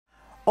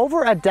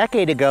Over a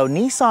decade ago,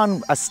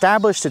 Nissan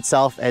established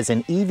itself as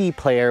an EV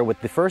player with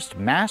the first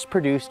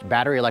mass-produced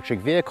battery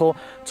electric vehicle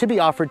to be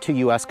offered to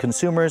US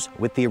consumers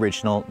with the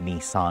original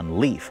Nissan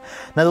Leaf.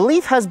 Now, the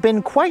Leaf has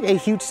been quite a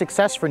huge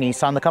success for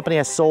Nissan. The company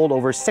has sold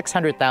over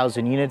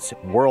 600,000 units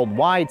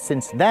worldwide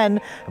since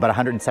then. About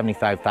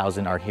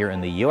 175,000 are here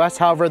in the US.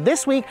 However,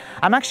 this week,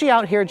 I'm actually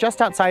out here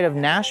just outside of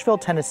Nashville,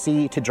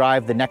 Tennessee to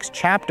drive the next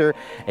chapter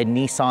in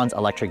Nissan's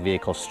electric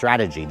vehicle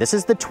strategy. This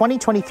is the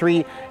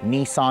 2023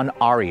 Nissan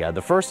Ariya,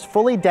 the first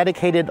fully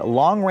dedicated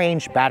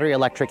long-range battery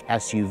electric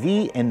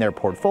SUV in their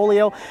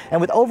portfolio,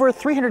 and with over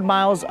 300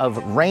 miles of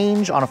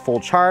range on a full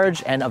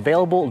charge and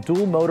available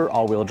dual motor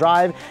all-wheel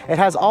drive, it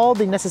has all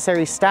the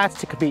necessary stats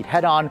to compete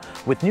head-on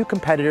with new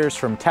competitors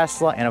from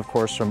Tesla and of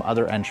course from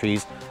other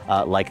entries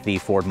like the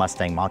Ford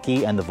Mustang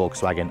Mach-E and the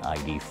Volkswagen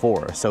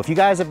ID.4. So if you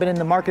guys have been in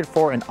the market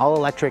for an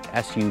all-electric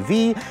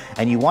SUV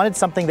and you wanted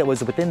something that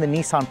was within the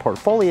Nissan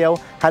portfolio,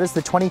 how does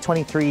the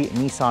 2023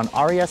 Nissan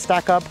Ariya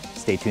stack up?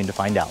 Stay tuned to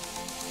find out.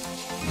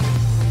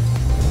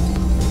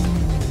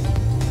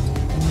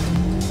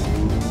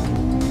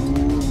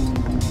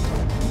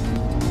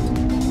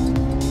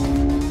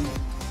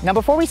 Now,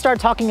 before we start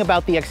talking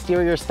about the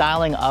exterior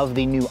styling of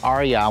the new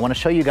Ariya, I want to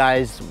show you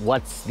guys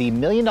what's the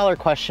million-dollar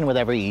question with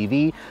every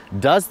EV.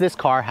 Does this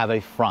car have a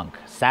frunk?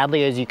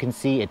 Sadly, as you can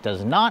see, it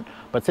does not.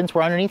 But since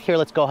we're underneath here,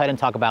 let's go ahead and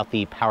talk about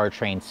the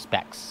powertrain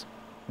specs.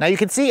 Now you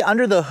can see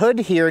under the hood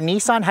here,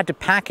 Nissan had to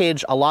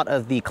package a lot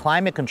of the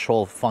climate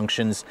control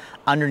functions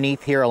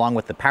underneath here along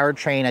with the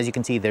powertrain. As you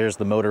can see, there's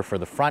the motor for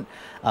the front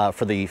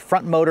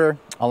motor,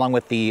 along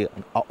with the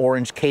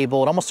orange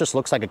cable. It almost just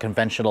looks like a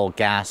conventional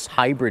gas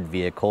hybrid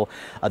vehicle.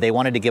 They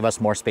wanted to give us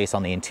more space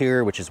on the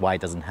interior, which is why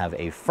it doesn't have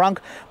a frunk.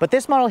 But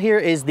this model here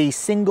is the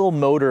single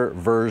motor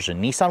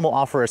version. Nissan will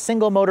offer a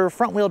single motor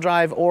front wheel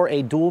drive or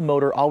a dual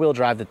motor all-wheel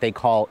drive that they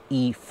call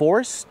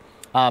E-Force.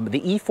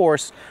 The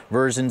E-Force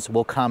versions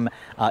will come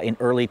in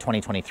early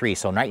 2023.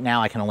 So right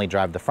now I can only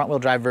drive the front wheel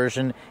drive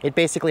version. It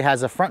basically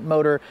has a front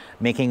motor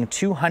making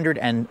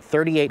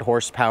 238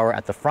 horsepower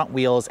at the front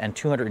wheels and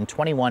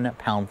 221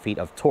 pound-feet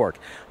of torque.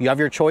 You have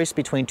your choice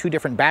between two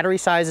different battery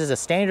sizes, a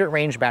standard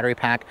range battery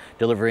pack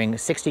delivering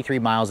 63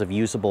 miles of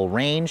usable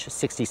range,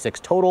 66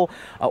 total,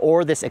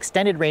 or this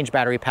extended range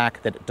battery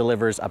pack that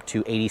delivers up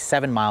to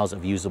 87 miles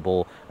of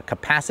usable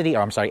capacity,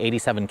 or I'm sorry,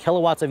 87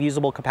 kilowatts of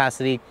usable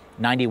capacity.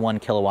 91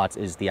 kilowatts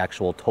is the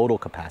actual total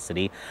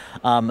capacity.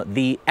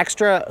 The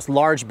extra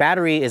large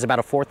battery is about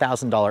a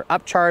 $4,000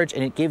 upcharge,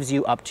 and it gives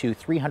you up to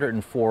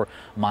 304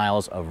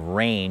 miles of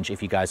range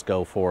if you guys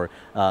go for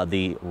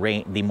the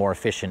more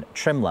efficient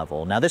trim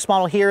level. Now this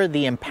model here,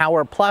 the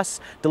Empower Plus,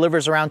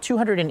 delivers around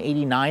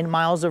 289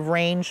 miles of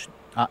range.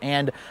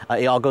 And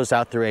it all goes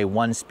out through a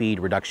one-speed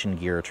reduction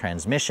gear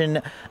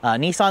transmission.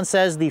 Nissan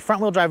says the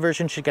front-wheel drive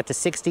version should get to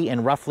 60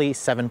 in roughly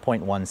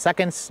 7.1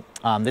 seconds.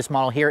 This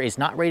model here is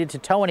not rated to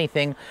tow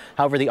anything.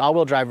 However, the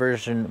all-wheel drive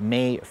version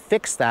may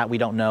fix that. We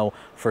don't know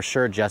for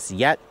sure just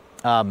yet.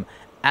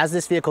 As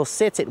this vehicle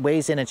sits, it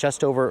weighs in at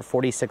just over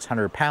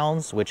 4,600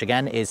 pounds, which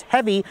again is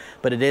heavy,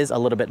 but it is a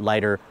little bit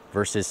lighter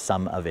versus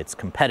some of its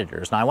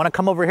competitors. Now I want to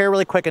come over here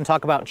really quick and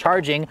talk about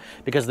charging,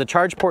 because the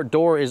charge port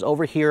door is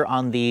over here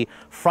on the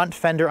front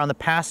fender on the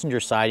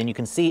passenger side. And you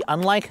can see,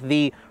 unlike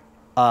the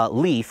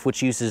Leaf,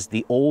 which uses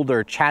the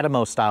older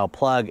CHAdeMO style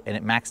plug and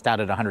it maxed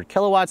out at 100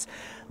 kilowatts,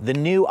 the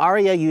new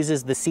Ariya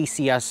uses the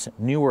CCS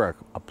newer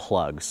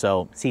plug.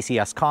 So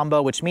CCS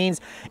combo, which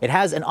means it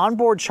has an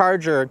onboard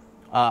charger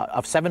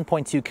of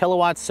 7.2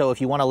 kilowatts. So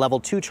if you want to level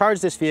 2 charge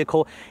this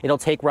vehicle, it'll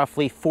take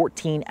roughly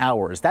 14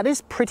 hours. That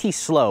is pretty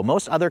slow.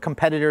 Most other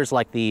competitors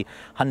like the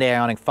Hyundai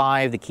Ioniq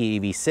 5, the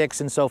Kia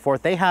EV6 and so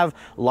forth, they have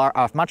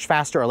much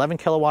faster 11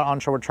 kilowatt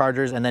onboard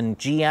chargers, and then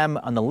GM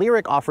on the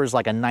Lyriq offers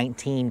like a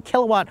 19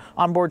 kilowatt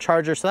onboard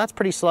charger. So that's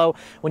pretty slow.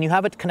 When you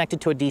have it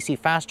connected to a DC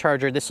fast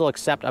charger, this will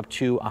accept up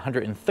to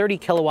 130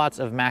 kilowatts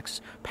of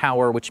max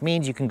power, which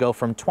means you can go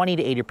from 20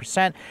 to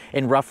 80%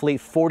 in roughly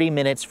 40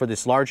 minutes for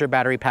this larger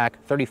battery pack,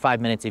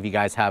 35 minutes if you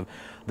guys have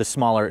the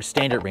smaller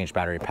standard range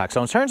battery pack.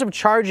 So in terms of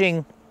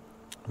charging,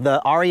 the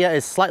Ariya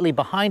is slightly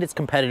behind its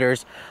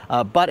competitors,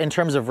 but in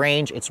terms of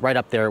range, it's right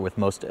up there with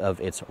most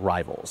of its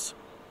rivals.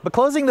 But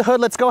closing the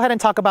hood, let's go ahead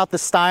and talk about the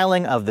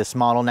styling of this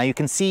model. Now you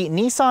can see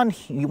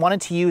Nissan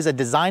wanted to use a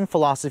design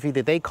philosophy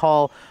that they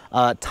call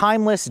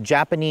timeless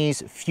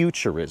Japanese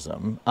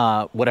futurism,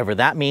 whatever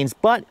that means.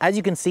 But as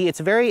you can see, it's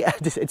a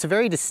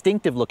very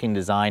distinctive looking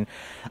design,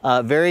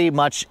 very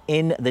much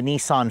in the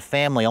Nissan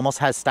family. Almost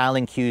has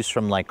styling cues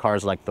from like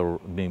cars like the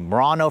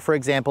Murano, for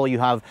example. You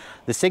have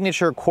the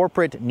signature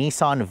corporate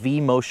Nissan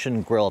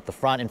V-Motion grille at the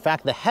front. In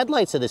fact, the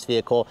headlights of this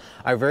vehicle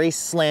are very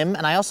slim,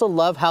 and I also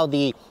love how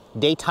the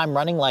daytime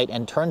running light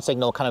and turn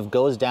signal kind of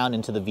goes down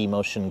into the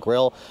V-Motion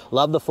grille.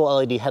 Love the full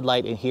LED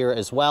headlight in here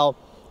as well.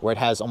 where it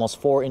has almost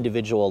 4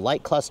 individual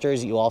light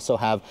clusters. You also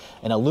have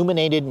an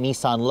illuminated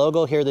Nissan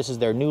logo here. This is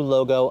their new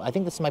logo. I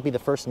think this might be the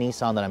first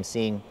Nissan that I'm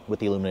seeing with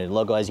the illuminated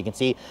logo. As you can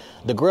see,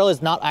 the grille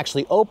is not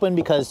actually open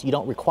because you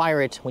don't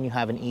require it when you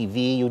have an EV.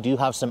 You do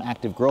have some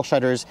active grille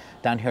shutters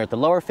down here at the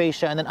lower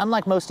fascia. And then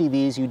unlike most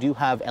EVs, you do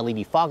have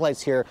LED fog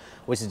lights here,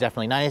 which is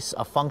definitely nice.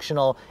 A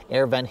functional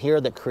air vent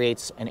here that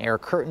creates an air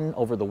curtain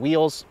over the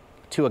wheels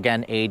to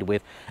again aid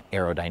with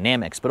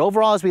aerodynamics. But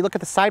overall, as we look at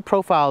the side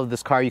profile of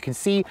this car, you can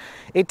see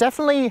it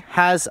definitely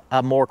has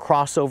a more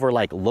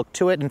crossover-like look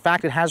to it. In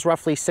fact, it has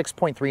roughly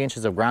 6.3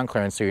 inches of ground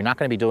clearance, so you're not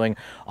going to be doing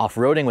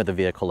off-roading with a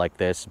vehicle like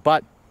this,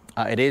 but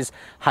it is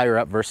higher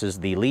up versus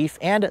the Leaf.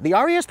 And the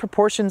Ariya's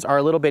proportions are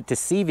a little bit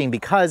deceiving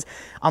because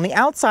on the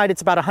outside,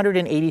 it's about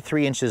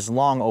 183 inches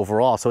long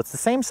overall. So it's the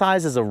same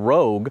size as a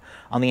Rogue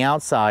on the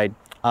outside.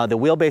 The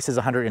wheelbase is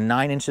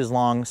 109 inches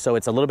long, so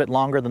it's a little bit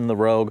longer than the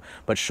Rogue,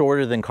 but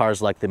shorter than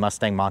cars like the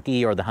Mustang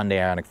Mach-E or the Hyundai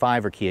Ioniq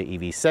 5 or Kia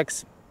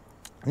EV6.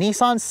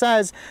 Nissan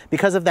says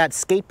because of that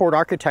skateboard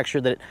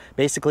architecture that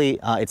basically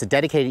it's a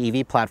dedicated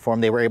EV platform,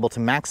 they were able to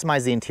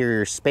maximize the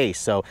interior space.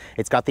 So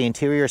it's got the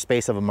interior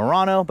space of a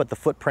Murano, but the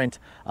footprint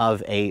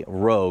of a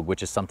Rogue,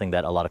 which is something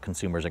that a lot of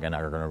consumers again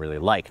are going to really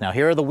like. Now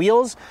here are the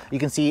wheels. You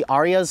can see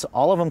Ariya's,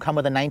 all of them come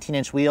with a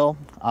 19-inch wheel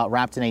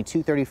wrapped in a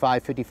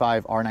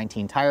 235/55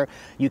 R19 tire.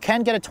 You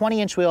can get a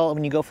 20-inch wheel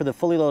when you go for the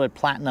fully loaded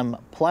Platinum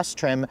Plus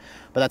trim,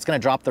 but that's going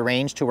to drop the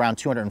range to around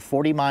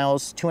 240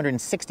 miles,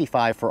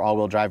 265 for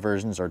all-wheel drive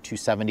versions, or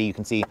 270. You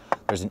can see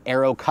there's an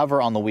aero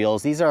cover on the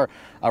wheels. These are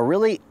a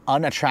really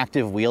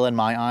unattractive wheel in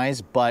my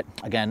eyes, but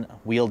again,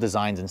 wheel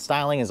designs and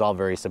styling is all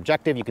very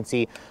subjective. You can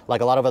see,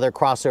 like a lot of other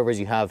crossovers,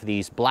 you have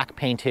these black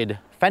painted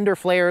fender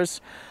flares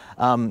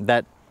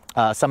that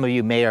some of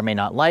you may or may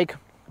not like.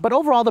 But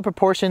overall, the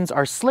proportions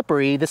are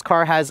slippery. This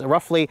car has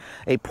roughly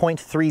a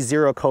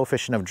 0.30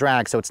 coefficient of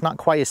drag, so it's not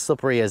quite as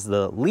slippery as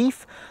the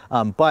Leaf,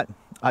 but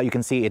you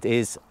can see it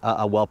is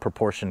a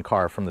well-proportioned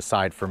car from the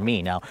side for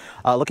me. Now,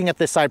 looking at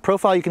this side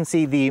profile, you can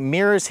see the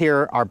mirrors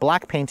here are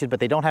black painted, but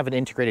they don't have an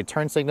integrated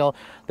turn signal.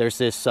 There's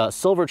this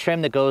silver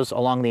trim that goes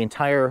along the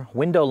entire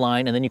window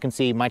line, and then you can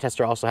see my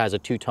Tester also has a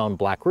two-tone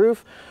black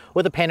roof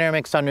with a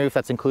panoramic sunroof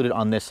that's included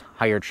on this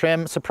higher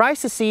trim.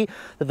 Surprised to see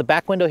that the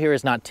back window here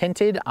is not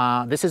tinted.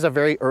 This is a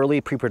very early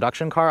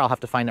pre-production car. I'll have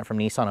to find out from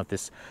Nissan if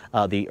this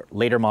the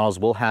later models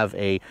will have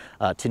a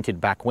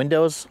tinted back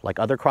windows like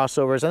other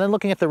crossovers. And then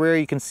looking at the rear,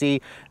 you can see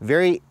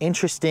very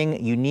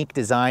interesting, unique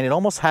design. It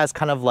almost has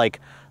kind of like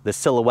the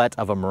silhouette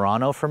of a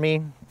Murano for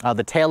me.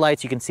 The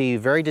taillights, you can see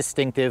very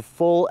distinctive,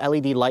 full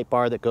LED light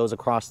bar that goes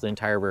across the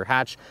entire rear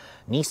hatch.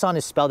 Nissan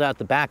is spelled out at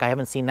the back. I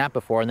haven't seen that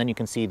before. And then you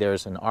can see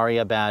there's an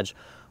Ariya badge.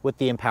 With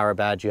the Empower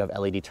badge, you have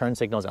LED turn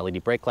signals,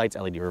 LED brake lights,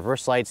 LED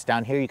reverse lights.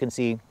 Down here, you can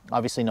see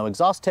obviously no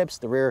exhaust tips.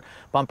 The rear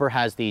bumper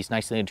has these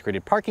nicely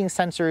integrated parking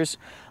sensors,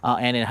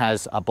 and it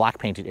has a black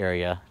painted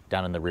area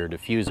down in the rear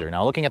diffuser.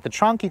 Now, looking at the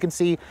trunk, you can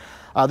see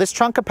this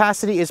trunk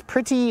capacity is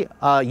pretty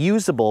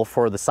usable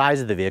for the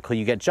size of the vehicle.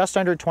 You get just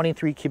under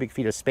 23 cubic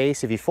feet of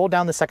space. If you fold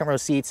down the second row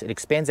seats, it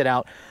expands it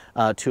out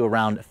to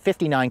around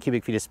 59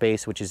 cubic feet of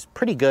space, which is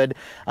pretty good.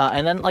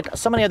 And then, like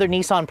so many other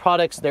Nissan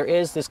products, there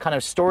is this kind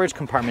of storage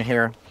compartment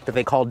here that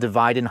they call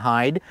divide and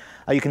hide.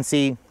 You can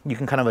see you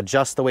can kind of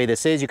adjust the way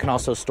this is. You can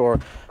also store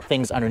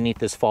things underneath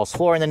this false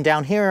floor. And then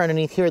down here,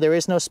 underneath here, there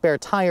is no spare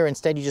tire.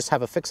 Instead, you just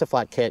have a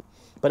fix-a-flat kit.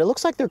 But it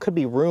looks like there could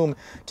be room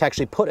to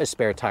actually put a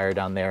spare tire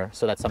down there,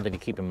 so that's something to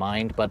keep in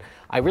mind. But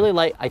I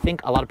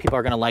think a lot of people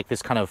are going to like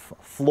this kind of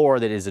floor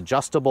that is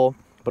adjustable.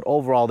 But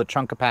overall, the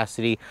trunk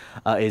capacity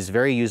is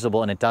very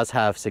usable, and it does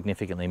have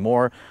significantly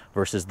more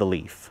versus the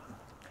Leaf.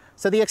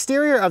 So the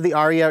exterior of the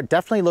Ariya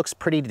definitely looks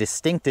pretty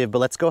distinctive, but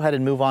let's go ahead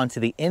and move on to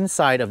the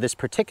inside of this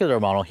particular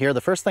model here.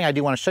 The first thing I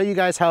do want to show you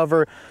guys,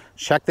 however,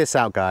 check this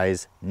out,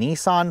 guys.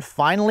 Nissan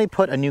finally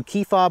put a new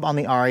key fob on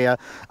the Ariya,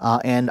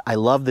 and I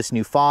love this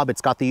new fob.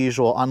 It's got the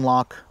usual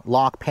unlock,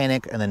 lock,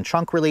 panic, and then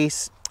trunk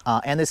release.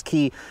 And this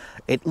key,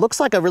 it looks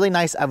like a really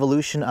nice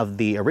evolution of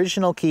the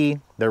original key,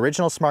 the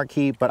original smart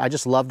key, but I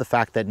just love the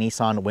fact that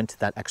Nissan went to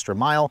that extra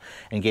mile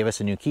and gave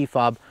us a new key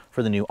fob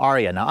for the new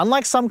Ariya. Now,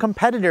 unlike some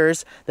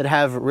competitors that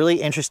have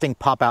really interesting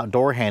pop-out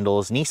door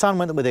handles, Nissan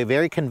went with a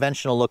very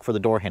conventional look for the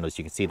door handles.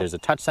 You can see there's a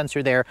touch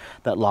sensor there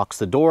that locks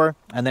the door,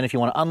 and then if you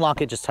want to unlock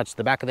it, just touch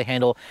the back of the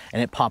handle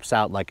and it pops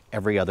out like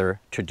every other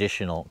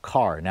traditional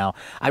car. Now,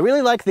 I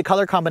really like the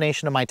color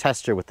combination of my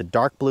Tester with the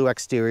dark blue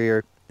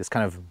exterior, this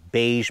kind of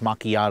beige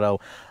macchiato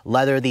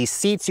leather. These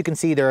seats, you can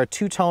see they're a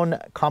two-tone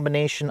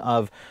combination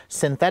of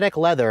synthetic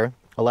leather,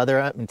 a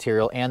leather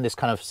material, and this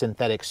kind of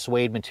synthetic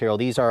suede material.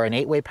 These are an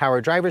 8-way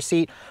power driver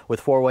seat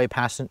with 4-way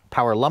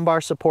power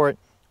lumbar support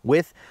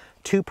with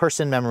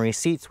 2-person memory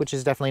seats, which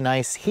is definitely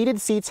nice.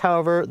 Heated seats,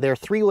 however, they're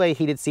 3-way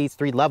heated seats,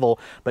 3-level,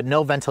 but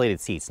no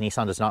ventilated seats.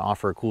 Nissan does not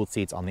offer cooled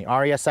seats on the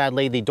Ariya,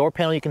 sadly. The door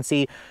panel, you can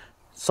see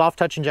soft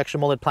touch injection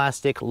molded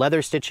plastic,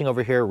 leather stitching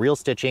over here, real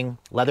stitching,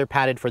 leather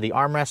padded for the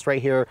armrest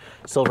right here,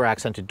 silver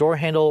accented door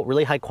handle,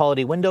 really high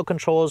quality window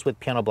controls with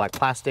piano black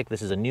plastic.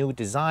 This is a new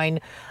design,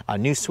 a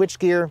new switch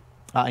gear,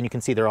 and you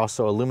can see they're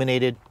also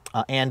illuminated.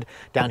 And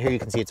down here you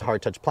can see it's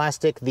hard touch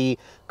plastic. The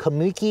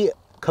Kamiki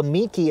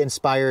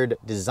inspired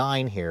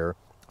design here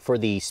for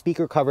the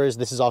speaker covers.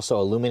 This is also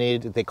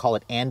illuminated. They call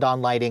it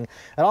andon lighting.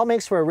 It all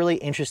makes for a really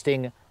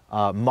interesting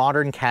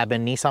modern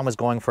cabin. Nissan was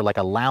going for like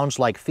a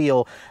lounge-like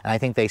feel, and I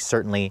think they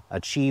certainly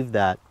achieved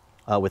that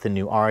with the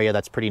new Ariya.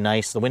 That's pretty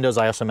nice. The windows,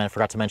 I also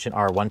forgot to mention,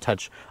 are one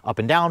touch up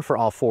and down for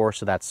all four,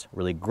 so that's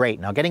really great.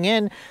 Now getting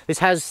in, this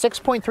has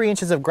 6.3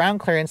 inches of ground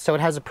clearance, so it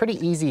has a pretty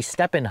easy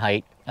step-in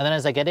height. And then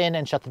as I get in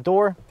and shut the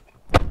door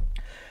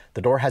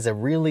has a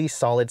really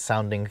solid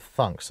sounding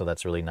thunk, so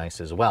that's really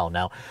nice as well.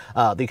 Now,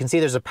 you can see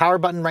there's a power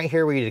button right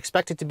here where you'd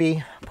expect it to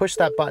be. Push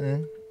that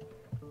button,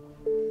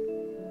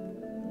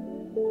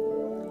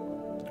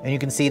 and you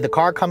can see the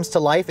car comes to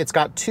life. It's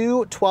got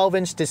two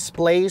 12-inch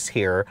displays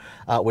here,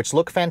 which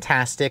look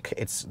fantastic.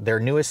 It's their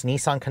newest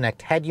Nissan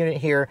Connect head unit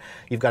here.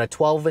 You've got a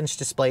 12-inch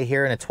display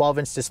here and a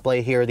 12-inch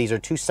display here. These are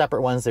two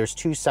separate ones. There's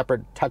two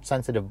separate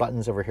touch-sensitive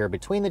buttons over here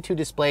between the two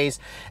displays.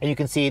 And you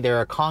can see there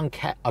are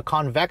a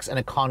convex and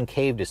a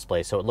concave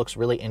display. So it looks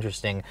really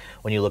interesting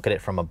when you look at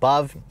it from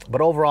above. But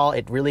overall,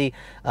 it really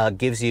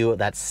gives you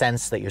that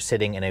sense that you're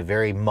sitting in a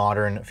very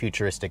modern,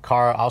 futuristic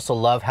car. I also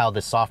love how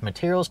the soft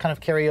materials kind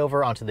of carry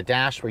over onto the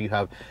dash, where you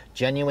have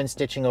genuine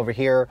stitching over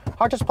here,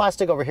 hard touch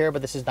plastic over here,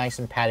 but this is nice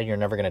and padded. You're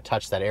never going to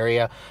touch that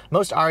area.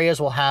 Most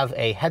Ariyas will have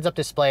a heads-up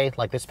display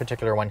like this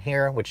particular one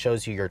here, which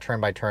shows you your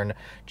turn-by-turn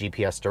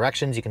GPS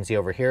directions. You can see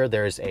over here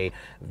there's a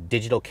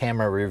digital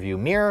camera rear view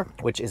mirror,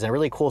 which is a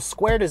really cool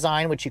square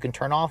design, which you can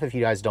turn off if you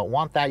guys don't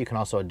want that. You can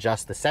also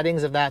adjust the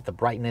settings of that, the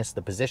brightness,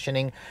 the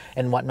positioning,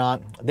 and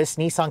whatnot. This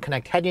Nissan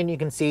Connect head unit, you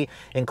can see,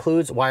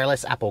 includes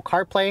wireless Apple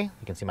CarPlay.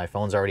 You can see my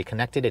phone's already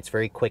connected. It's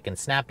very quick and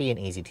snappy and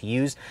easy to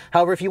use.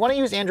 However, if you want to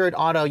use Android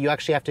Auto, you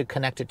actually have to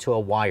connect it to a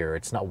wire.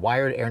 It's not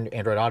wired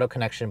Android Auto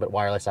connection, but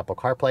wireless Apple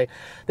CarPlay.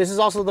 This is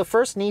also the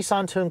first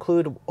Nissan to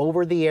include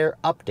over-the-air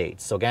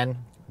updates. So again,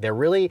 they're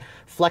really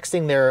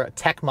flexing their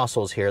tech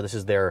muscles here. This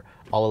is their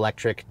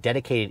all-electric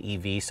dedicated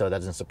EV, so it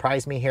doesn't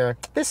surprise me here.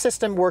 This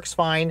system works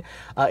fine.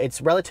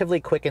 It's relatively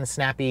quick and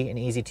snappy and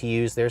easy to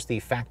use. There's the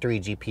factory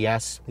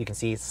GPS. You can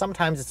see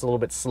sometimes it's a little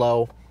bit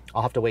slow.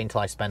 I'll have to wait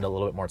until I spend a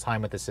little bit more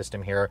time with the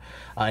system here.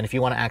 And if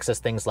you want to access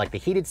things like the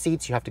heated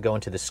seats, you have to go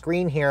into the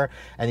screen here,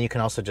 and you can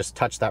also just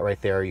touch that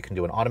right there. You can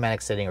do an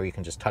automatic setting, or you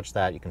can just touch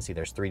that. You can see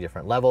there's 3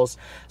 different levels.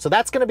 So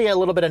that's going to be a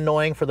little bit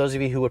annoying for those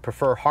of you who would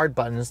prefer hard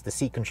buttons. The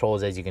seat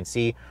controls, as you can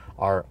see,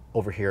 are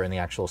over here in the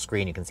actual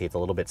screen. You can see it's a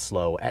little bit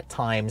slow at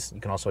times.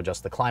 You can also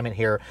adjust the climate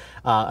here.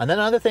 And then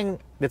another thing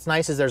that's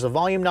nice is there's a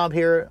volume knob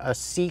here, a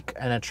seek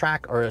and a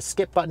track or a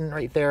skip button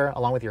right there,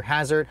 along with your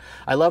hazard.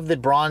 I love the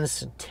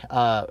bronze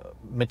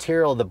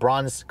material, the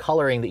bronze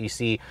coloring that you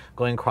see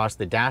going across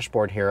the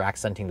dashboard here,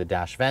 accenting the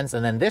dash vents.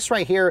 And then this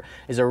right here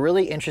is a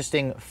really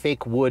interesting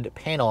fake wood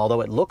panel,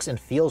 although it looks and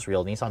feels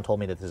real. Nissan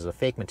told me that this is a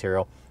fake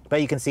material.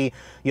 But you can see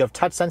you have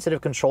touch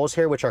sensitive controls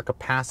here, which are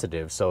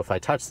capacitive. So if I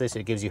touch this,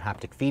 it gives you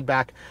haptic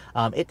feedback.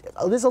 It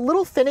is a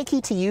little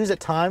finicky to use at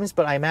times,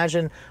 but I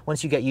imagine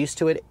once you get used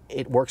to it,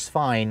 it works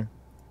fine.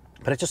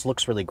 But it just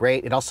looks really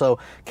great. It also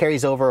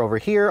carries over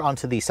here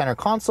onto the center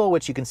console,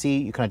 which you can see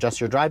you can adjust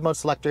your drive mode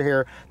selector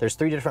here. There's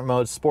 3 different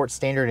modes: Sport,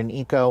 Standard, and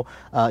Eco.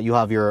 You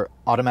have your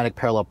automatic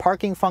parallel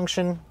parking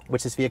function,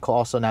 which this vehicle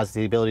also now has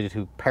the ability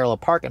to parallel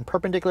park and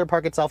perpendicular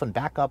park itself and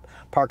back up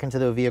park into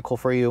the vehicle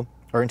for you,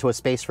 or into a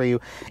space for you.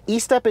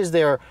 E-Step is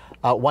their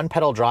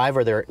one-pedal drive,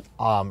 or their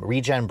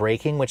regen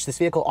braking, which this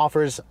vehicle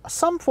offers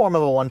some form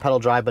of a one-pedal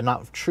drive, but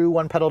not true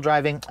one-pedal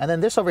driving. And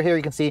then this over here,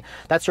 you can see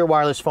that's your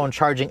wireless phone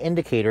charging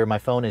indicator. My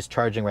phone is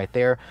charging right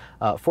there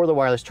for the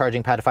wireless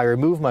charging pad. If I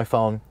remove my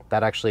phone,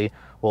 that actually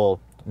will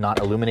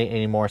not illuminate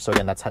anymore. So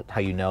again, that's how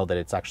you know that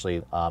it's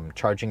actually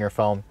charging your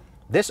phone.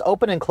 This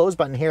open and close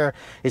button here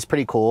is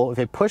pretty cool. If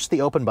I push the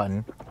open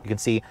button, you can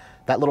see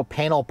that little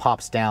panel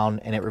pops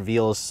down and it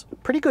reveals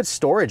pretty good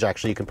storage,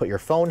 actually. You can put your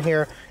phone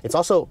here. It's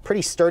also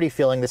pretty sturdy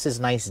feeling. This is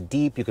nice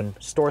deep. You can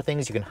store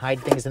things, you can hide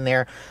things in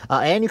there.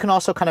 And you can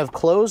also kind of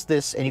close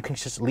this, and you can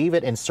just leave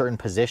it in certain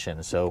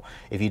positions. So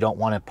if you don't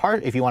want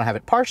to if you want to have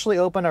it partially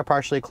open or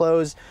partially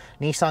closed,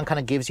 Nissan kind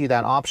of gives you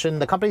that option.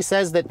 The company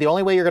says that the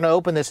only way you're going to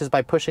open this is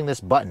by pushing this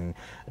button.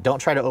 Don't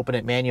try to open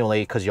it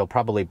manually, because you'll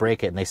probably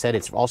break it. And they said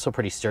it's also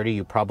pretty sturdy.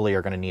 You probably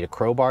are going to need a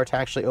crowbar to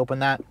actually open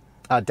that.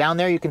 Down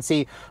there you can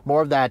see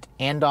more of that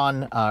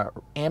andon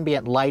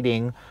ambient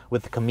lighting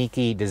with the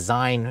Kamiki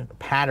design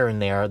pattern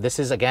there. This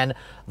is, again,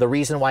 the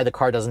reason why the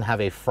car doesn't have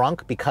a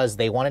frunk, because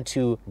they wanted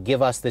to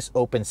give us this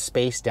open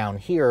space down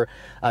here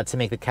to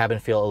make the cabin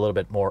feel a little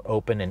bit more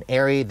open and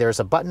airy.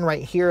 There's a button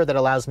right here that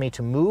allows me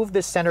to move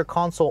this center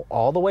console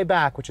all the way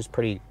back, which is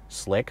pretty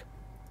slick.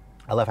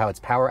 I love how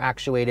it's power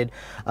actuated.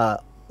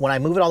 When I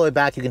move it all the way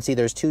back, you can see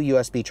there's 2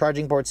 USB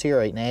charging ports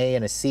here, an A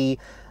and a C.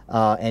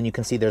 And you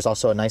can see there's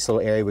also a nice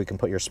little area where you can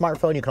put your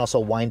smartphone. You can also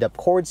wind up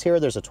cords here.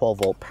 There's a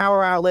 12-volt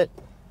power outlet.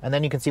 And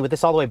then you can see with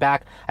this all the way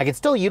back, I can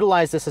still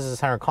utilize this as a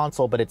center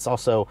console, but it's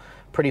also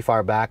pretty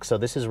far back. So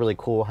this is really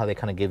cool how they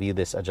kind of give you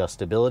this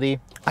adjustability.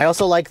 I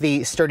also like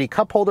the sturdy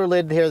cup holder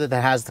lid here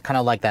that has kind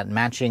of like that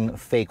matching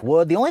fake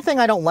wood. The only thing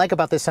I don't like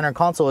about this center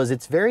console is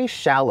it's very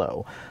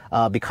shallow.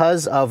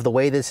 Because of the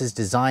way this is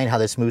designed, how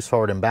this moves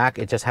forward and back,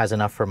 it just has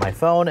enough for my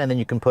phone, and then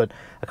you can put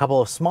a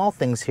couple of small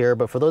things here.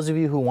 But for those of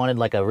you who wanted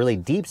like a really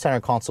deep center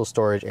console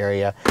storage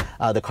area,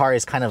 the car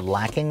is kind of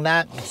lacking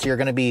that. So you're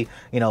going to be,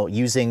 you know,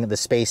 using the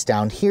space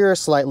down here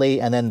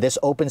slightly, and then this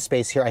open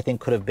space here I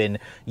think could have been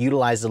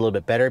utilized a little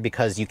bit better,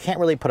 because you can't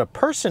really put a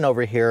person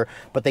over here,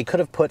 but they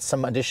could have put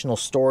some additional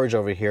storage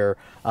over here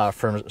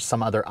for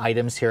some other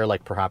items here,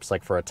 like perhaps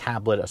like for a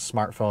tablet, a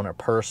smartphone, a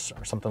purse,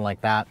 or something like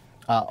that.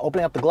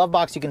 Opening up the glove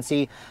box, you can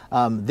see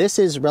this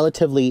is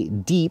relatively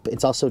deep.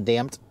 It's also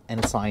damped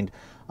and it's lined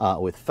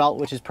with felt,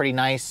 which is pretty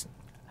nice.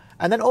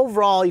 And then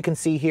overall, you can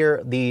see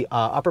here the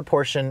upper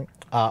portion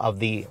of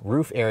the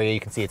roof area. You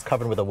can see it's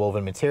covered with a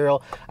woven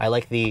material. I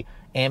like the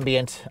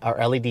ambient or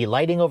LED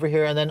lighting over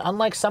here. And then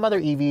unlike some other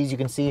EVs, you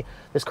can see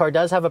this car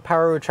does have a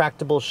power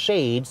retractable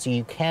shade, so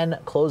you can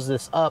close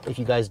this up if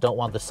you guys don't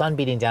want the sun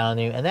beating down on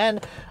you. And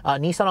then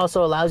Nissan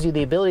also allows you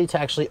the ability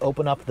to actually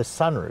open up the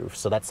sunroof.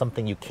 So that's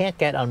something you can't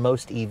get on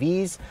most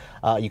EVs.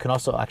 You can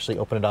also actually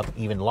open it up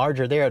even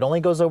larger there. It only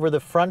goes over the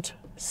front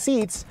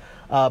seats,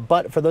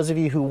 but for those of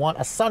you who want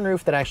a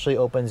sunroof that actually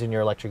opens in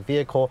your electric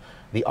vehicle,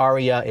 the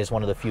Ariya is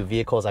one of the few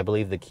vehicles. I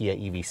believe the Kia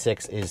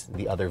EV6 is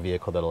the other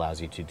vehicle that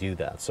allows you to do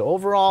that. So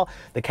overall,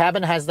 the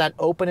cabin has that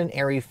open and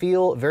airy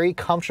feel, very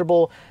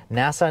comfortable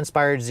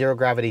NASA-inspired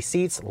zero-gravity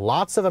seats,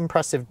 lots of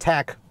impressive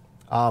tech,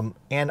 and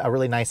a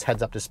really nice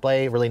heads-up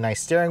display, really nice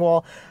steering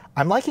wheel.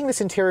 I'm liking this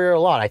interior a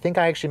lot. I think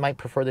I actually might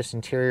prefer this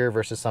interior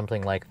versus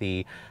something like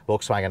the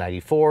Volkswagen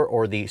ID4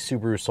 or the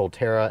Subaru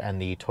Solterra and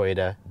the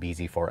Toyota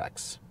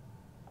BZ4X.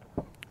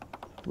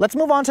 Let's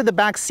move on to the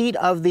back seat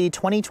of the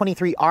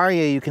 2023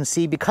 Ariya. You can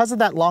see because of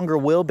that longer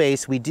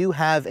wheelbase, we do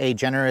have a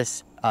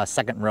generous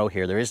second row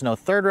here. There is no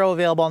third row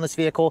available on this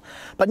vehicle,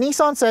 but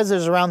Nissan says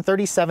there's around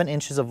 37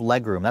 inches of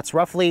legroom. That's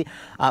roughly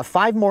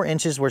 5 more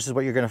inches versus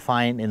what you're going to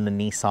find in the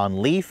Nissan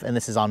Leaf, and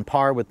this is on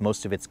par with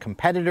most of its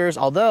competitors,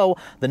 although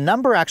the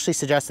number actually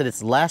suggests that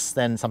it's less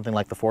than something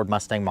like the Ford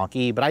Mustang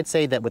Mach-E, but I'd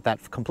say that with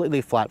that completely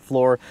flat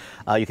floor,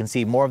 you can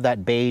see more of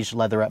that beige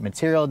leatherette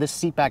material. This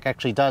seat back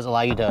actually does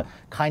allow you to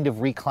kind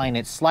of recline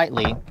it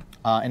slightly,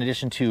 in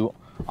addition to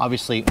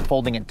obviously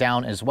folding it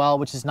down as well,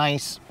 which is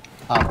nice.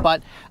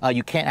 But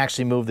you can't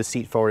actually move the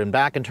seat forward and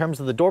back. In terms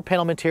of the door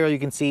panel material, you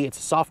can see it's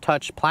a soft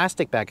touch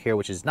plastic back here,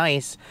 which is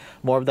nice.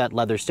 More of that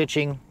leather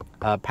stitching,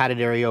 padded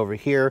area over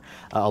here,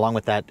 along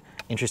with that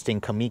interesting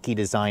Kamiki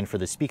design for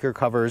the speaker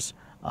covers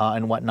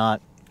and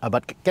whatnot.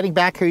 But getting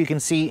back here, you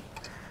can see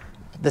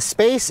the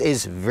space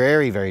is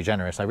very, very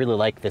generous. I really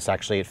like this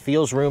actually. It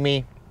feels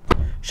roomy.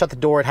 Shut the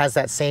door, it has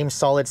that same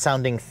solid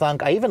sounding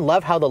thunk. I even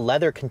love how the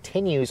leather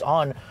continues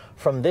on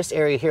from this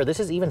area here. This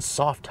is even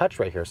soft touch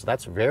right here, so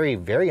that's very,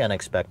 very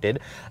unexpected.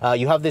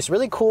 You have this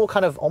really cool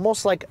kind of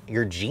almost like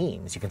your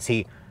jeans. You can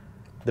see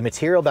the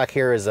material back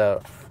here is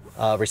a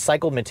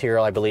recycled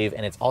material, I believe,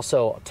 and it's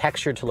also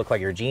textured to look like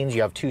your jeans.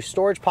 You have 2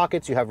 storage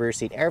pockets, you have rear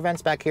seat air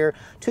vents back here,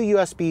 2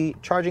 USB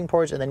charging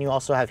ports, and then you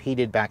also have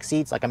heated back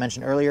seats. Like I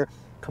mentioned earlier,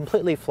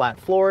 completely flat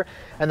floor.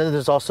 And then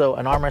there's also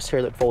an armrest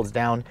here that folds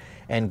down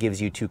and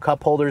gives you 2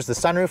 cup holders. The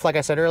sunroof, like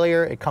I said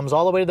earlier, it comes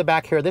all the way to the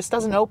back here. This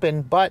doesn't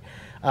open, but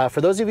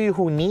for those of you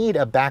who need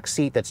a back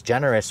seat that's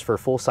generous for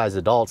full-size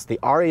adults, the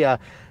Ariya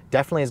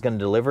definitely is going to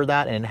deliver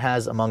that, and it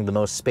has among the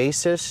most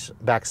spacious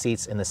back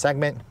seats in the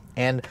segment,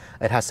 and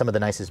it has some of the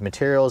nicest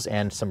materials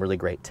and some really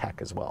great tech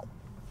as well.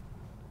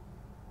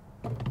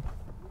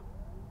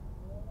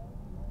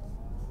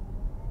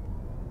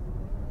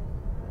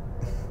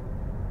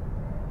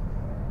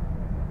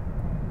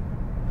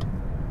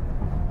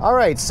 All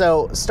right,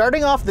 so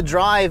starting off the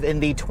drive in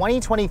the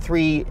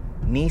 2023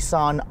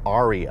 Nissan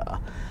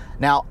Ariya.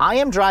 Now, I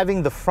am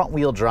driving the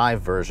front-wheel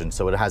drive version,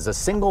 so it has a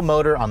single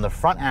motor on the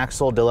front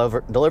axle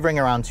delivering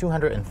around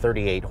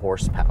 238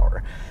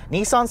 horsepower.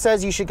 Nissan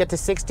says you should get to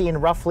 60 in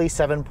roughly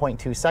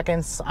 7.2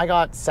 seconds. I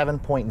got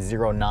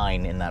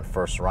 7.09 in that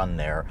first run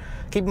there.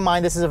 Keep in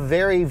mind, this is a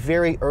very,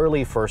 very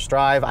early first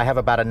drive. I have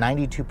about a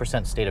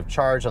 92% state of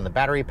charge on the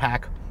battery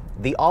pack.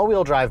 The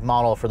all-wheel drive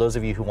model, for those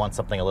of you who want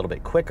something a little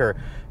bit quicker,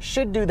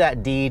 should do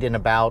that deed in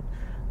about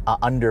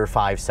under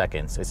 5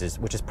 seconds,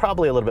 which is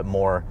probably a little bit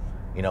more,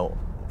 you know,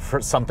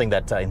 for something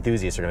that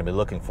enthusiasts are going to be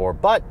looking for.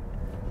 But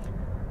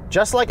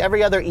just like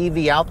every other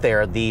EV out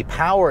there, the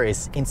power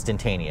is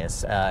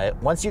instantaneous.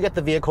 Once you get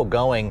the vehicle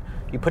going,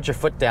 you put your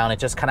foot down, it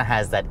just kind of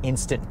has that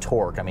instant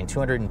torque. I mean,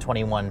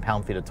 221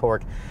 pound-feet of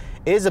torque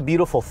is a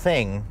beautiful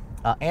thing.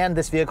 And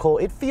this vehicle,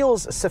 it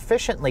feels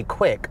sufficiently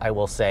quick, I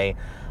will say.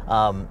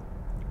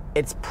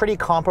 It's pretty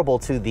comparable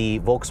to the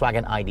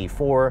Volkswagen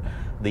ID4,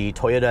 the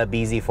Toyota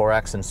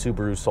BZ4X, and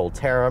Subaru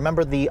Solterra.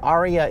 Remember, the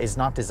Ariya is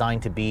not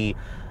designed to be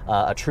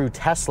a true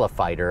Tesla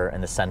fighter in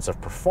the sense of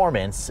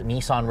performance.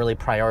 Nissan really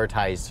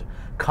prioritized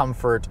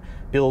comfort,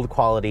 build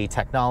quality,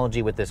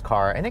 technology with this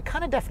car, and it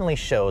kind of definitely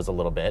shows a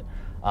little bit.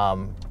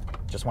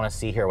 Just want to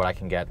see here what I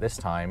can get this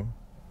time.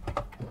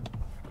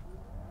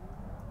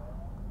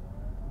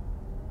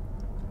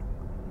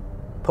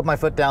 put my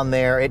foot down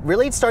there, it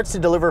really starts to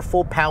deliver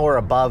full power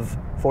above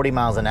 40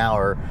 miles an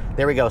hour.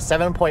 There we go,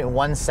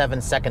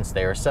 7.17 seconds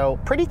there. So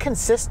pretty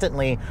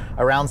consistently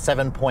around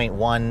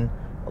 7.1.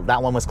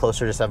 That one was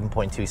closer to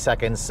 7.2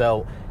 seconds.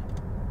 So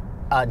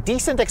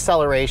decent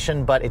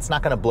acceleration, but it's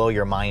not going to blow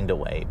your mind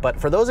away. But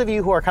for those of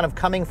you who are kind of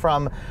coming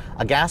from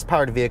a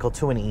gas-powered vehicle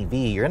to an EV,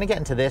 you're going to get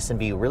into this and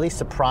be really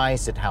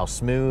surprised at how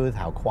smooth,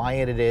 how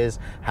quiet it is,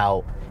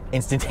 how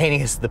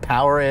instantaneous the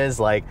power is.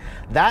 Like,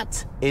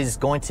 that is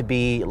going to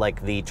be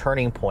like the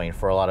turning point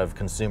for a lot of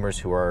consumers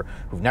who've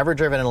never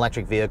driven an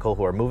electric vehicle,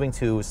 who are moving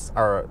to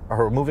or who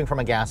are moving from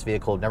a gas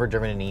vehicle, never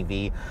driven an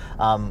EV.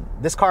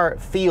 This car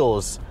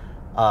feels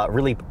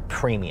really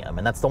premium,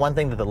 and that's the one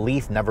thing that the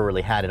Leaf never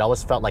really had. It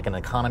always felt like an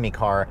economy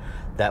car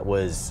that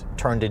was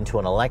turned into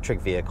an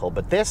electric vehicle,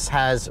 but this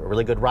has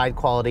really good ride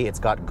quality. It's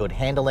got good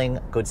handling,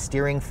 good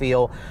steering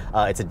feel.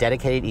 It's a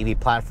dedicated EV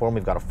platform.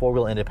 We've got a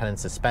four-wheel independent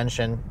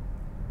suspension.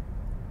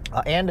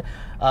 And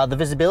the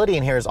visibility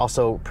in here is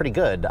also pretty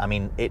good. I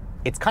mean,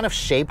 it's kind of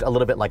shaped a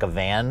little bit like a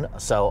van,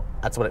 so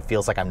that's what it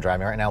feels like I'm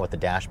driving right now with the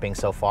dash being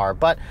so far.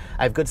 But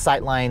I have good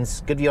sight lines,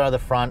 good view out of the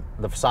front,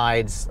 the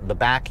sides, the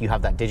back. You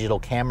have that digital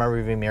camera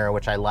rearview mirror,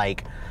 which I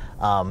like.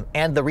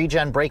 And the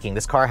regen braking.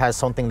 This car has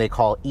something they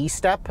call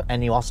E-step,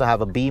 and you also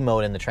have a B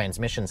mode in the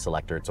transmission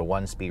selector. It's a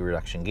 1-speed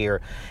reduction gear.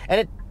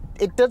 And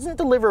it doesn't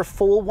deliver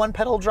full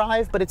one-pedal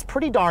drive, but it's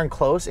pretty darn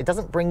close. It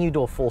doesn't bring you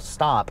to a full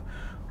stop.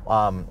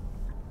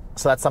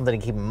 So that's something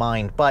to keep in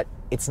mind, but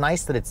it's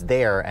nice that it's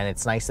there, and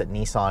it's nice that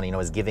Nissan,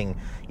 is giving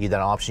you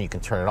that option. You can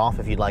turn it off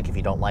if you'd like, if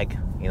you don't like,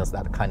 it's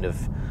that kind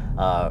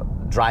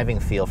of driving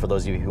feel for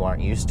those of you who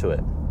aren't used to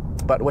it.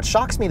 But what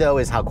shocks me though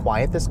is how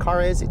quiet this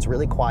car is. It's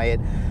really quiet.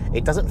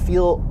 It doesn't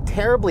feel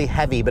terribly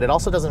heavy, but it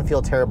also doesn't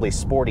feel terribly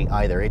sporty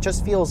either. It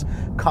just feels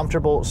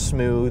comfortable,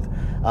 smooth,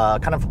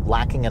 kind of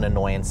lacking in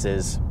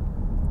annoyances.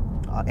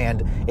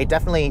 And it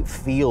definitely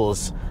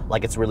feels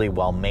like it's really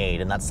well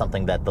made, and that's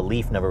something that the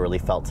Leaf never really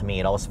felt to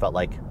me. It always felt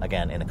like,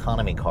 again, an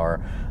economy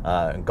car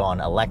gone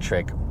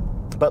electric.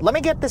 But let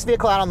me get this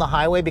vehicle out on the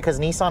highway, because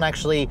Nissan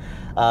actually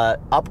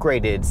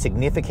upgraded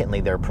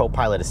significantly their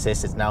ProPilot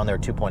Assist. It's now in their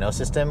 2.0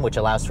 system, which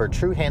allows for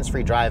true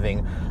hands-free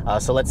driving.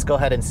 So let's go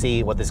ahead and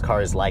see what this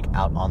car is like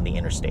out on the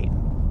interstate.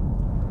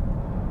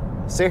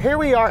 So here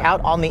we are out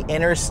on the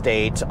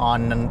interstate,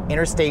 on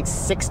Interstate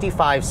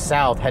 65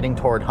 South, heading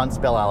toward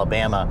Huntsville,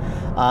 Alabama.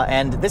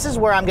 And this is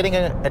where I'm getting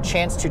a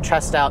chance to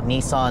test out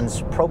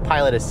Nissan's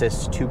ProPilot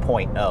Assist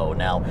 2.0.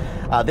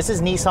 Now, this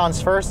is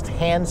Nissan's first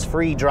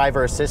hands-free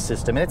driver assist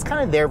system, and it's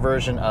kind of their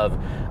version of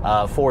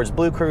Ford's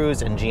Blue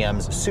Cruise and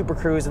GM's Super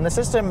Cruise. And the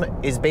system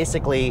is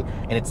basically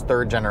in its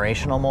third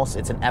generation almost.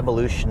 It's an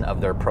evolution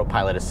of their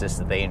ProPilot Assist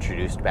that they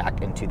introduced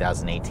back in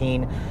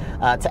 2018.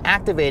 To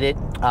activate it,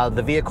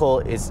 the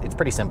vehicle it's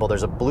pretty simple.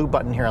 There's a blue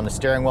button here on the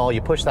steering wheel.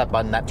 You push that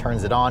button, that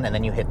turns it on, and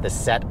then you hit the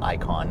set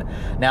icon.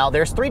 Now,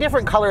 there's 3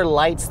 different color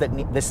lights that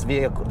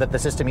the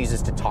system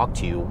uses to talk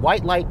to you.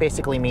 White light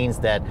basically means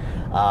that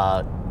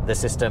the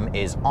system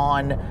is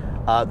on.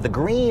 The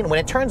green, when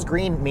it turns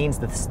green, means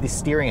that the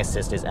steering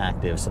assist is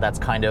active. So that's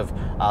kind of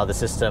the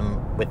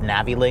system with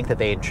NaviLink that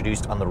they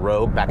introduced on the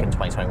Rogue back in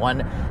 2021.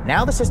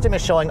 Now the system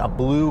is showing a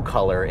blue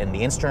color in the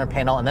instrument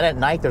panel, and then at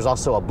night there's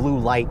also a blue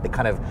light that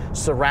kind of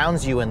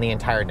surrounds you in the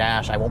entire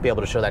dash. I won't be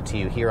able to show that to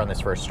you here on this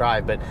first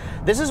drive, but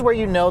this is where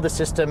you know the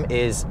system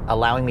is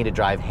allowing me to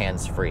drive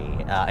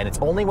hands-free. And it's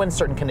only when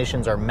certain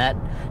conditions are met.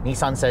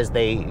 Nissan says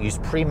they use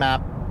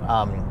pre-map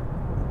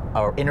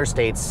or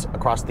interstates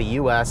across the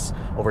US,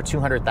 over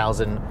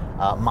 200,000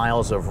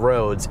 miles of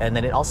roads. And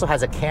then it also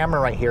has a camera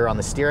right here on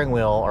the steering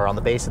wheel, or on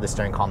the base of the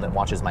steering column, that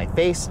watches my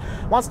face,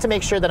 wants to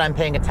make sure that I'm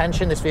paying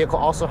attention. This vehicle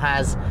also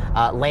has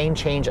lane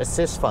change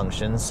assist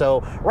functions.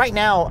 So right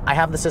now I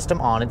have the system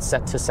on, it's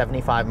set to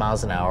 75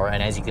 miles an hour.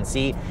 And as you can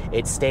see,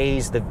 it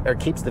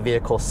keeps the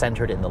vehicle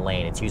centered in the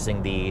lane. It's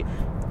using the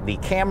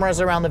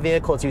cameras around the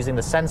vehicle, it's using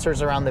the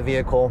sensors around the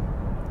vehicle,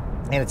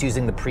 and it's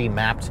using the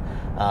pre-mapped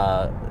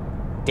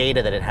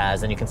data that it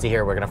has. And you can see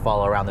here we're going to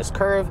follow around this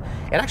curve.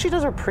 It actually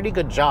does a pretty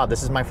good job.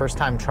 This is my first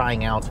time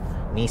trying out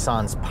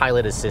Nissan's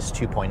Pilot Assist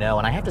 2.0,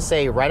 and I have to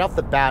say right off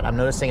the bat I'm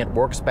noticing it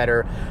works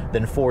better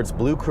than Ford's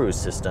Blue Cruise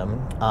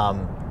system.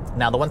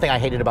 Now, the one thing I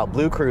hated about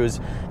Blue Cruise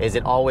is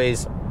it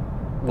always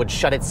would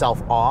shut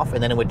itself off,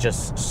 and then it would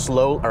just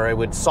it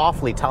would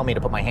softly tell me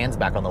to put my hands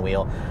back on the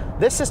wheel.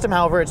 This system,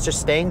 however, it's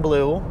just staying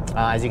blue.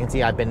 As you can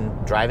see, I've been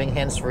driving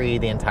hands-free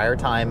the entire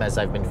time as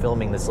I've been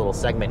filming this little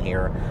segment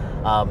here.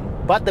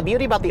 But the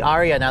beauty about the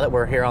Ariya, now that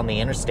we're here on the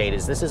interstate,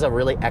 is this is a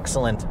really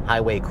excellent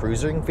highway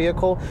cruising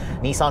vehicle.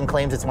 Nissan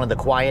claims it's one of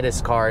the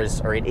quietest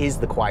cars, or it is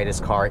the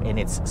quietest car in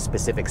its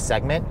specific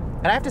segment.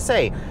 And I have to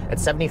say, at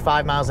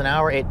 75 miles an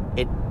hour, it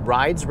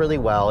rides really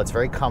well. It's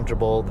very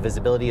comfortable. The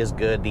visibility is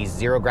good. These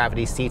zero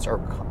gravity seats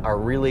are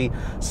really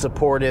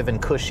supportive and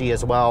cushy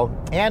as well.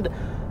 And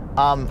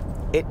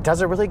it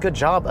does a really good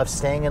job of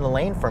staying in the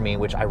lane for me,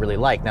 which I really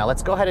like. Now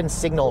let's go ahead and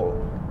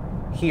signal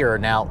here.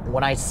 Now,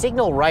 when I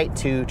signal right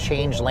to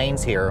change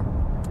lanes here,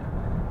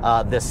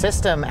 the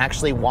system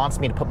actually wants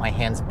me to put my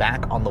hands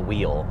back on the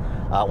wheel.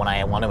 when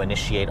I want to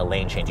initiate a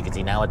lane change. You can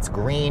see now it's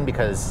green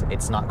because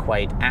it's not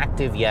quite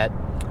active yet.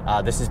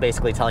 This is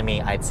basically telling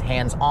me it's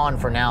hands on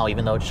for now,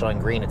 even though it's showing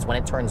green. It's when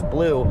it turns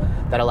blue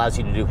that allows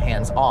you to do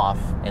hands off,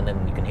 and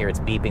then you can hear it's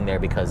beeping there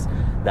because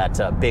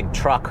that big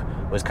truck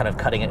was kind of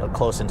cutting it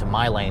close into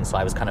my lane, so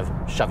I was kind of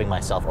shoving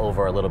myself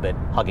over a little bit,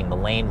 hugging the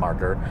lane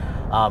marker.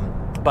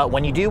 But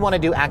when you do want to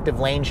do active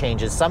lane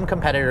changes, some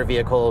competitor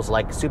vehicles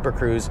like Super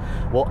Cruise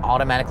will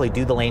automatically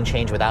do the lane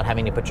change without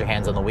having to put your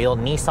hands on the wheel.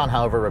 Nissan,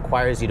 however,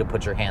 requires you to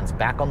put your hands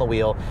back on the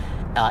wheel.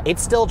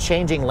 It's still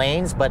changing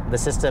lanes, but the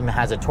system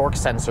has a torque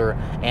sensor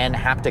and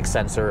haptic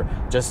sensor,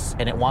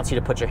 and it wants you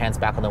to put your hands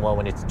back on the wheel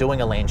when it's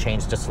doing a lane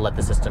change, just to let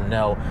the system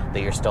know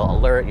that you're still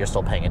alert, you're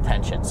still paying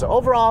attention. So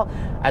overall,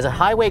 as a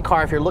highway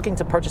car, if you're looking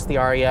to purchase the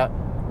Ariya,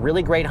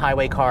 really great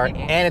highway car,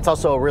 and it's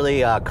also a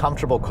really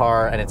comfortable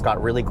car, and it's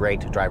got really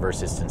great driver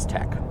assistance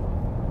tech.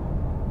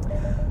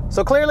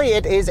 So clearly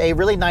it is a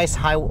really nice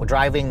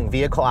driving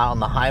vehicle out on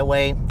the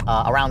highway.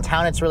 Around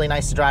town, it's really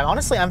nice to drive.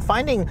 Honestly, I'm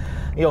finding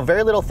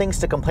very little things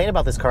to complain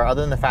about this car,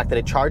 other than the fact that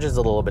it charges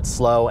a little bit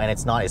slow and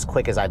it's not as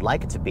quick as I'd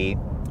like it to be.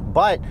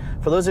 But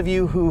for those of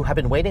you who have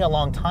been waiting a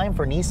long time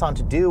for Nissan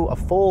to do a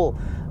full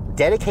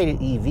dedicated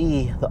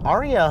EV, the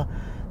Ariya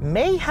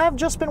may have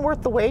just been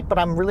worth the wait, but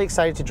I'm really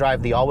excited to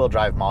drive the all-wheel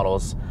drive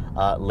models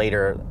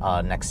later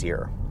next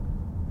year.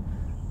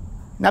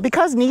 Now,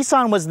 because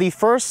Nissan was the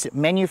first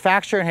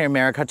manufacturer here in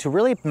America to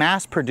really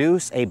mass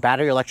produce a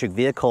battery electric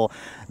vehicle,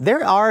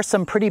 there are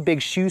some pretty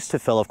big shoes to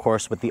fill, of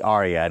course, with the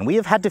Ariya. And we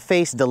have had to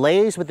face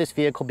delays with this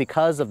vehicle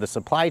because of the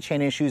supply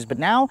chain issues. But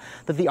now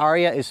that the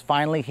Ariya is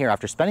finally here,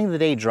 after spending the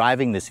day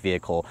driving this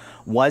vehicle,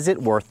 was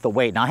it worth the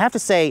wait? Now, I have to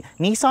say,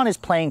 Nissan is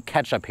playing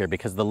catch up here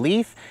because the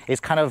Leaf is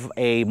kind of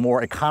a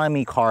more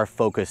economy car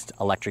focused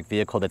electric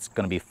vehicle that's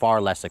going to be far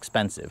less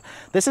expensive.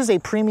 This is a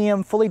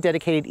premium, fully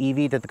dedicated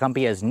EV that the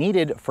company has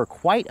needed for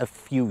quite a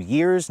few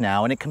years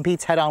now, and it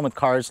competes head-on with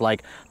cars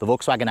like the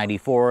Volkswagen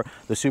ID.4,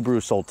 the Subaru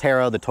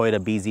Solterra, the Toyota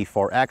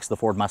BZ4X, the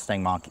Ford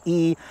Mustang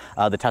Mach-E,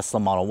 the Tesla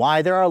Model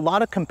Y. There are a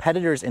lot of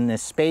competitors in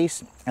this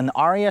space, and the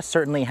Ariya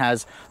certainly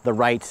has the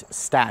right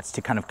stats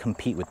to kind of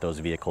compete with those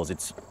vehicles.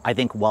 It's, I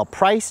think, well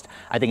priced.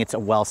 I think it's a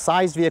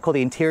well-sized vehicle.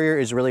 The interior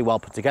is really well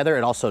put together.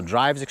 It also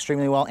drives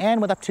extremely well,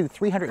 and with up to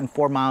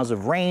 304 miles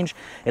of range,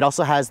 it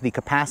also has the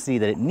capacity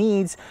that it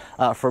needs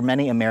for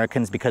many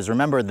Americans, because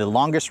remember, the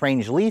longest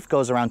range Leaf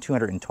goes around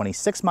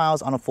 226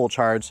 miles on a full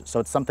charge, so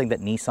it's something that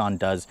Nissan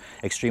does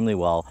extremely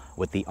well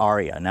with the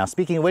Ariya. Now,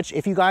 speaking of which,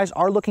 if you guys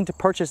are looking to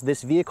purchase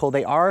this vehicle,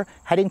 they are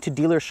heading to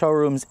dealer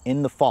showrooms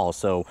in the fall.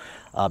 So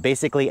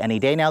basically any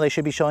day now they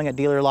should be showing at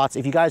dealer lots.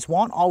 If you guys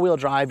want all-wheel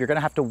drive, you're going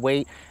to have to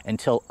wait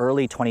until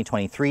early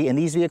 2023, and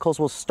these vehicles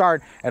will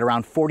start at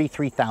around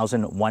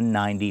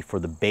 $43,190 for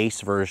the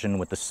base version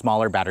with the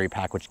smaller battery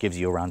pack, which gives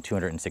you around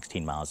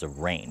 216 miles of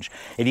range.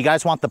 If you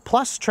guys want the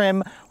Plus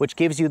trim, which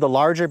gives you the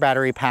larger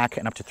battery pack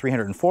and up to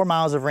 304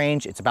 miles of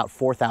range, it's about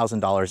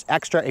 $4,000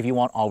 extra. If you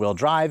want all-wheel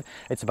drive,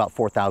 it's about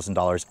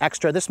 $4,000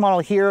 extra. This model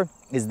here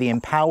is the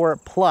Empower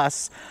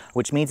Plus,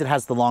 which means it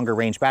has the longer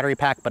range battery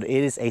pack, but it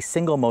is a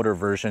single motor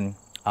version.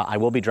 I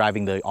will be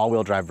driving the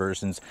all-wheel drive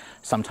versions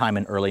sometime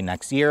in early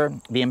next year.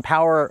 The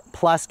Empower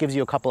Plus gives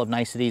you a couple of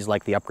niceties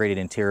like the upgraded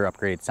interior,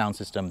 upgraded sound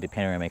system, the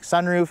panoramic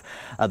sunroof,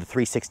 the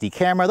 360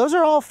 camera. Those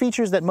are all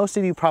features that most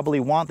of you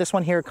probably want. This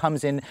one here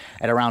comes in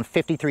at around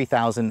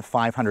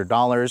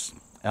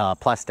 $53,500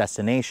 plus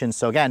destination.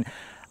 So again,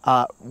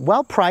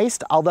 well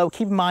priced, although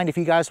keep in mind, if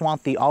you guys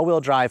want the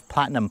all-wheel drive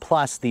Platinum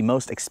Plus, the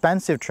most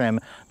expensive trim,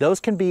 those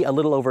can be a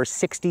little over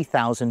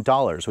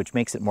 $60,000, which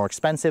makes it more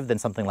expensive than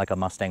something like a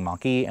Mustang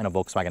Mach-E and a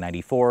Volkswagen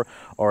ID.4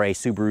 or a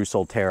Subaru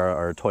Solterra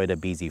or a Toyota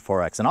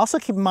BZ4X. And also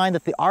keep in mind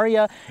that the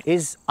Ariya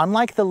is,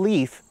 unlike the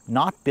Leaf,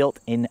 not built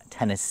in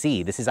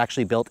Tennessee. This is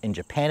actually built in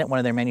Japan at one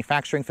of their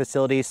manufacturing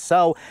facilities,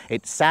 so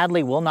it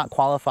sadly will not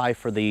qualify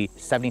for the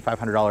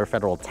 $7,500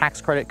 federal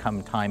tax credit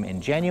come time in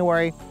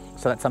January.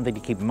 So that's something to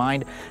keep in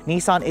mind.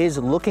 Nissan is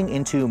looking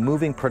into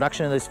moving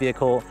production of this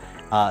vehicle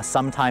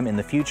sometime in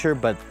the future,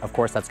 but of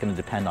course that's going to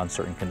depend on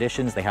certain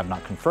conditions. They have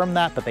not confirmed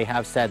that, but they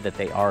have said that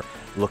they are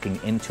looking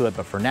into it.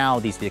 But for now,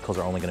 these vehicles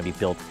are only going to be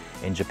built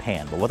in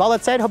Japan. But with all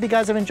that said, hope you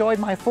guys have enjoyed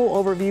my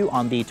full overview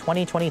on the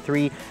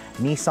 2023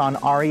 Nissan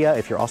Ariya.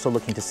 If you're also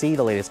looking to see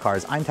the latest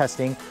cars I'm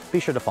testing, be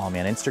sure to follow me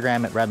on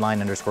Instagram at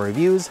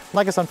redline_reviews,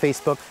 like us on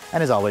Facebook,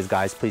 and as always,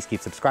 guys, please keep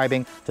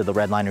subscribing to the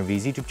Redline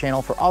Reviews YouTube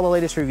channel for all the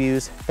latest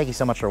reviews. Thank you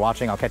so much for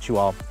watching. I'll catch you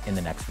all in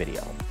the next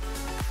video.